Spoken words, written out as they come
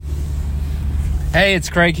Hey, it's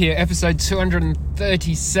Craig here, episode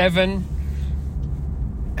 237.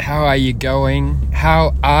 How are you going?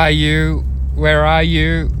 How are you? Where are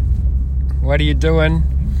you? What are you doing?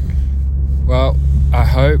 Well, I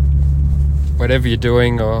hope whatever you're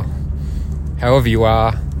doing or however you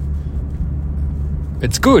are,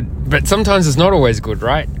 it's good. But sometimes it's not always good,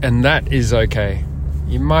 right? And that is okay.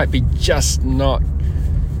 You might be just not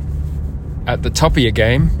at the top of your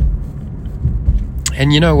game.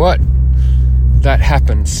 And you know what? That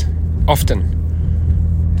happens often.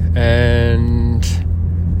 And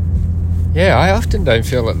yeah, I often don't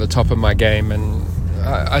feel at the top of my game, and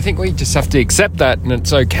I think we just have to accept that, and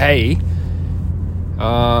it's okay. And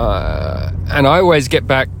I always get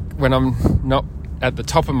back, when I'm not at the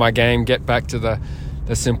top of my game, get back to the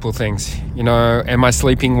simple things. You know, am I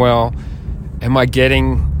sleeping well? Am I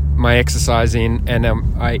getting my exercise in? And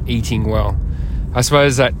am I eating well? I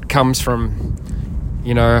suppose that comes from,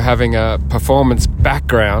 you know, having a performance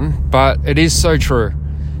background, but it is so true.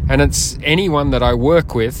 And it's anyone that I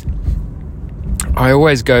work with, I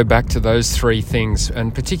always go back to those three things.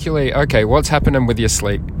 And particularly, okay, what's happening with your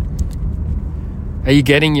sleep? Are you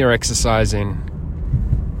getting your exercise in?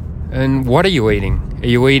 And what are you eating? Are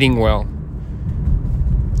you eating well?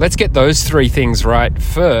 Let's get those three things right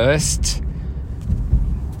first.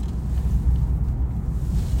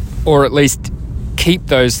 Or at least keep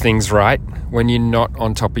those things right when you're not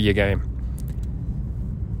on top of your game.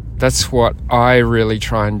 That's what I really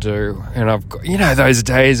try and do. And I've got, you know, those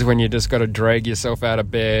days when you just got to drag yourself out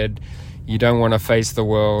of bed, you don't want to face the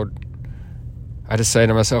world. I just say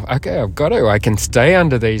to myself, okay, I've got to. I can stay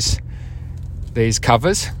under these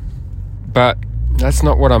covers, but that's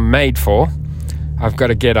not what I'm made for. I've got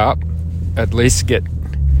to get up, at least get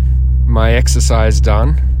my exercise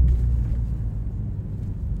done,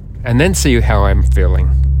 and then see how I'm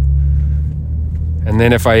feeling. And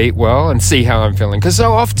then if I eat well, and see how I'm feeling. Because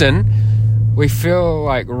so often we feel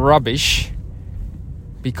like rubbish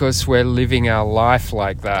because we're living our life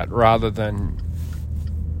like that rather than,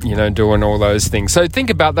 you know, doing all those things. So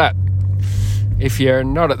think about that. If you're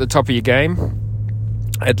not at the top of your game,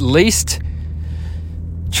 at least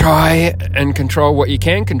try and control what you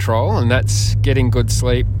can control. And that's getting good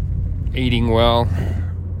sleep, eating well,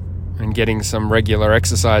 and getting some regular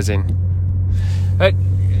exercise in. But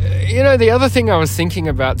you know, the other thing I was thinking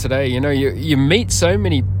about today, you know, you meet so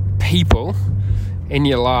many people in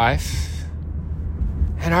your life,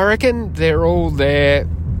 and I reckon they're all there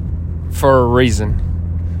for a reason.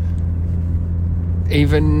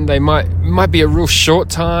 Even they might be a real short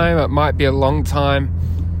time, it might be a long time,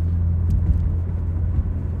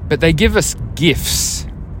 but they give us gifts,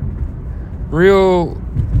 real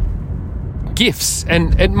gifts.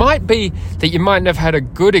 And it might be that you mightn't have had a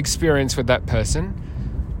good experience with that person,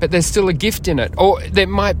 but there's still a gift in it. Or there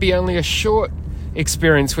might be only a short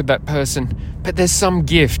experience with that person, but there's some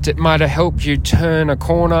gift. It might have helped you turn a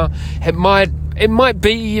corner. It might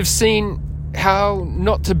be you've seen how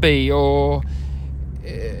not to be, or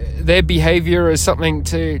their behavior is something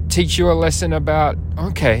to teach you a lesson about,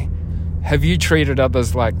 okay, have you treated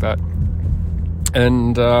others like that?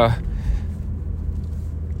 And I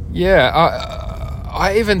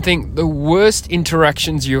even think the worst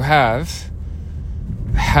interactions you have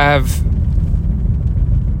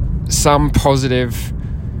some positive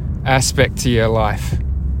aspect to your life.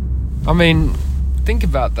 I mean, think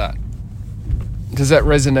about that. Does that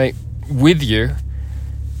resonate with you?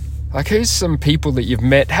 Like, who's some people that you've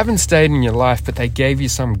met, haven't stayed in your life, but they gave you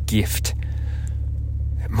some gift?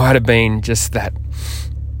 It might have been just that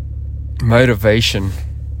motivation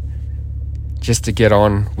just to get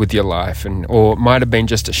on with your life, or it might have been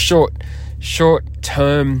just a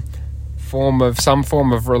short-term some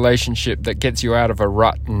form of relationship that gets you out of a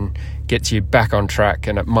rut and gets you back on track.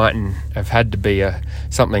 And it mightn't have had to be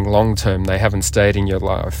something long-term. They haven't stayed in your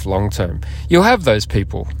life long-term. You'll have those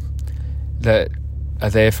people that are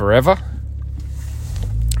there forever,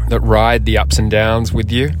 that ride the ups and downs with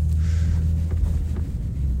you.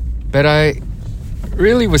 But I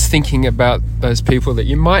really was thinking about those people that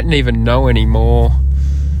you mightn't even know anymore.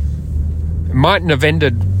 It mightn't have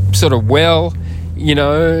ended sort of well. You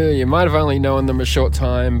know, you might have only known them a short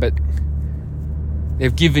time, but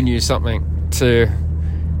they've given you something to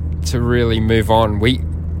really move on. We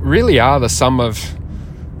really are the sum of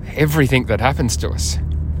everything that happens to us,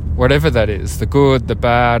 whatever that is, the good, the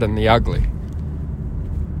bad, and the ugly.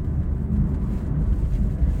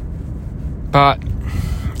 But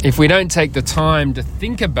if we don't take the time to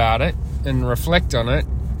think about it and reflect on it,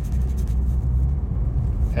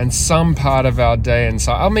 and some part of our day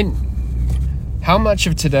inside, I mean, how much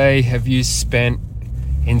of today have you spent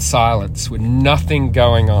in silence with nothing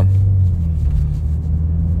going on?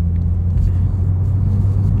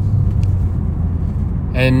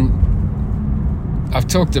 And I've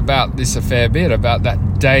talked about this a fair bit, about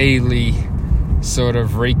that daily sort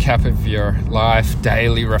of recap of your life,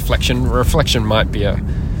 daily reflection. Reflection might be a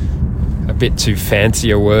bit too fancy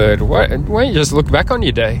a word. Why don't you just look back on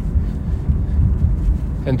your day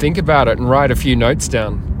and think about it and write a few notes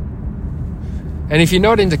down? And if you're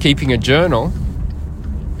not into keeping a journal,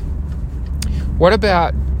 what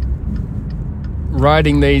about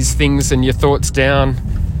writing these things and your thoughts down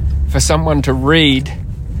for someone to read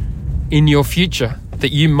in your future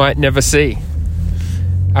that you might never see?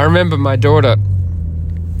 I remember my daughter,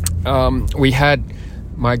 we had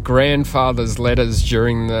my grandfather's letters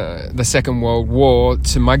during the Second World War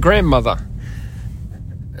to my grandmother.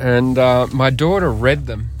 And my daughter read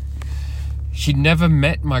them. She'd never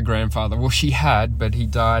met my grandfather. Well, she had, but he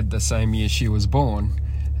died the same year she was born.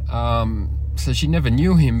 So she never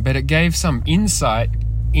knew him, but it gave some insight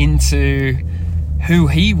into who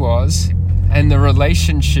he was and the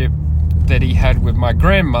relationship that he had with my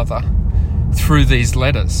grandmother through these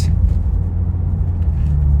letters.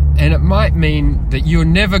 And it might mean that you're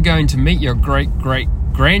never going to meet your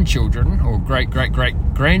great-great-grandchildren or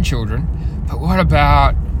great-great-great-grandchildren, but what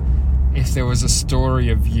about if there was a story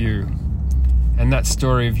of you, and that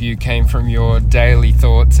story of you came from your daily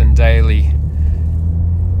thoughts and daily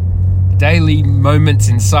moments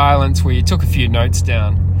in silence where you took a few notes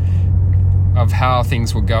down of how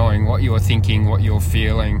things were going, what you were thinking, what you were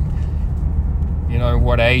feeling, you know,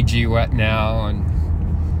 what age you at now, and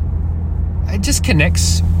it just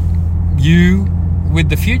connects you with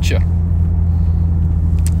the future.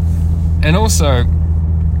 And also,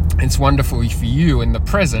 it's wonderful for you in the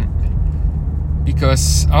present,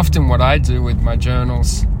 because often what I do with my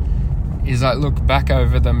journals is I look back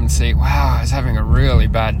over them and see, wow, I was having a really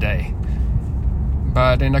bad day.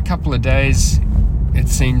 But in a couple of days, it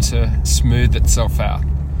seemed to smooth itself out.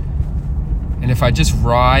 And if I just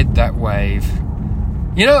ride that wave,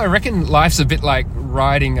 you know, I reckon life's a bit like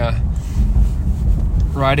riding a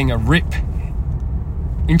rip.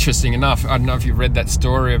 Interesting enough, I don't know if you read that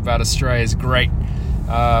story about Australia's great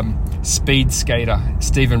speed skater,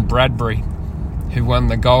 Stephen Bradbury, who won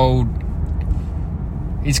the gold.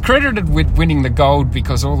 He's credited with winning the gold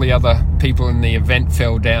because all the other people in the event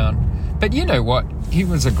fell down. But you know what? He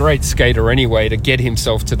was a great skater anyway to get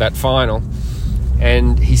himself to that final.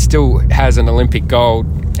 And he still has an Olympic gold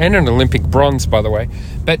and an Olympic bronze, by the way.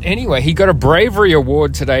 But anyway, he got a bravery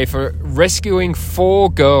award today for rescuing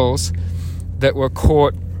 4 girls that were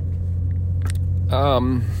caught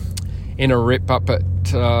in a rip up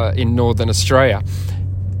in Northern Australia.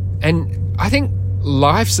 And I think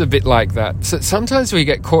life's a bit like that. So sometimes we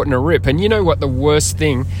get caught in a rip, and you know what the worst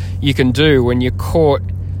thing you can do when you're caught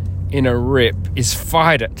in a rip is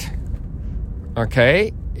fight it.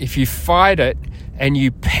 Okay? If you fight it and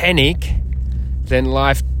you panic, then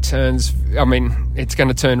life it's going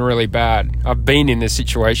to turn really bad. I've been in this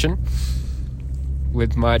situation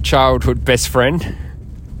with my childhood best friend.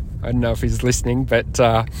 I don't know if he's listening,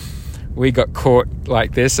 but we got caught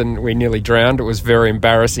like this and we nearly drowned. It was very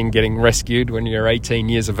embarrassing getting rescued when you're 18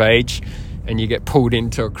 years of age and you get pulled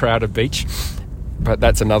into a crowded beach. But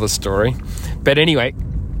that's another story. But anyway,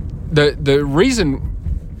 the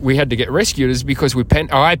reason we had to get rescued is because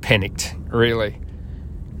I panicked, really.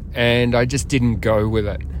 And I just didn't go with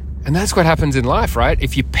it. And that's what happens in life, right?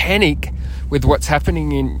 If you panic with what's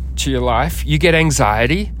happening into your life, you get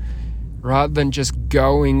anxiety rather than just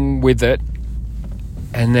going with it.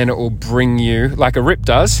 And then it will bring you, like a rip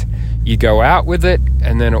does, you go out with it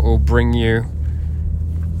and then it will bring you,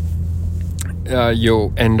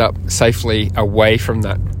 you'll end up safely away from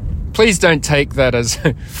that. Please don't take that as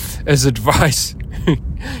advice.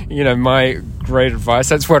 You know, my great advice.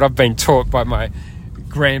 That's what I've been taught by my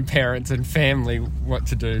grandparents and family what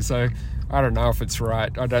to do. So I don't know if it's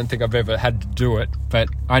right. I don't think I've ever had to do it. But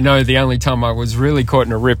I know the only time I was really caught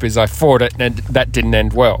in a rip is I fought it and that didn't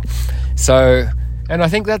end well. So, and I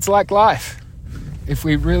think that's like life. If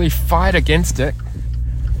we really fight against it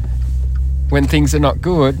when things are not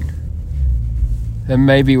good, then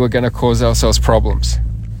maybe we're going to cause ourselves problems.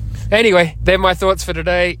 Anyway, they're my thoughts for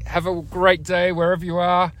today. Have a great day wherever you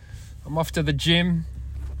are. I'm off to the gym.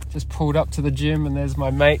 Just pulled up to the gym and there's my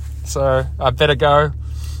mate. So I better go.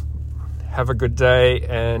 Have a good day.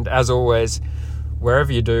 And as always,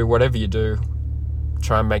 wherever you do, whatever you do,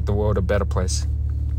 try and make the world a better place.